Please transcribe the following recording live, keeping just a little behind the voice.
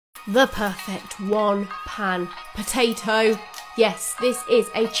The perfect one-pan potato. Yes, this is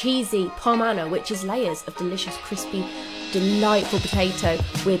a cheesy pomano, which is layers of delicious, crispy, delightful potato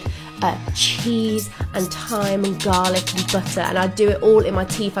with cheese and thyme and garlic and butter, and I do it all in my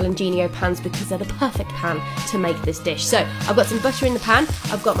Tefal Ingenio pans because they're the perfect pan to make this dish. So I've got some butter in the pan,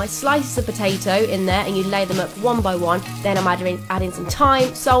 I've got my slices of potato in there, and you lay them up one by one. Then I'm adding some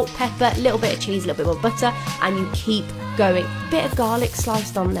thyme, salt, pepper, a little bit of cheese, a little bit more butter, and you keep going. A bit of garlic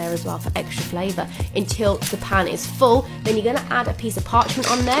sliced on there as well for extra flavour until the pan is full. Then you're going to add a piece of parchment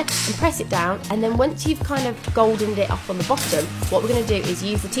on there and press it down, and then once you've kind of goldened it off on the bottom, what we're going to do is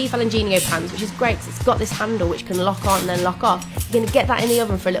use the Tefal Ingenio pans, which is great because it's got this handle which can lock on and then lock off. You're going to get that in the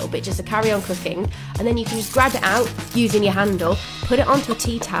oven for a little bit just to carry on cooking, and then you can just grab it out using your handle, put it onto a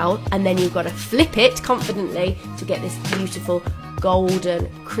tea towel, and then you've got to flip it confidently to get this beautiful golden,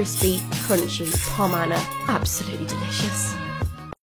 crispy, crunchy pomano. Absolutely delicious.